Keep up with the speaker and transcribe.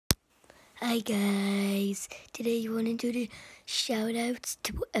Hi guys, today I want to do the shout outs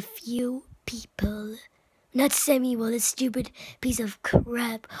to a few people. Not Sammy, well, a stupid piece of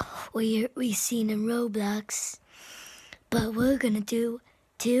crap we seen in Roblox. But we're gonna do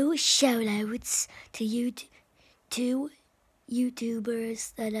 2 shout outs to two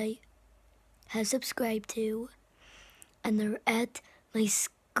YouTubers that I have subscribed to. And they're at my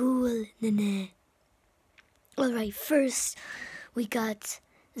school. Alright, first we got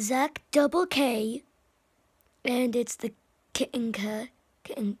Zakk double K, and it's the kitten cat.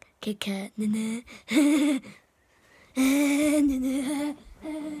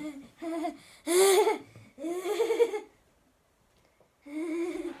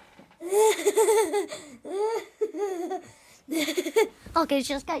 Okay,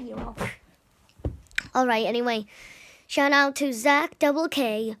 just got you off. Alright, anyway, shout out to Zakk double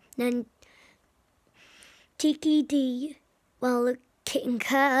K, then TKD, well, kitten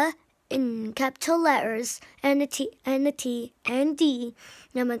cat in capital letters, and the T and D.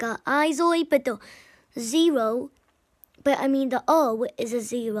 Then I got iz0yy, but the zero, but I mean the O is a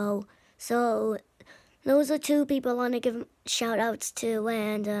 0. So those are 2 people I want to give shout outs to,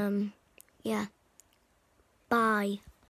 and yeah, bye.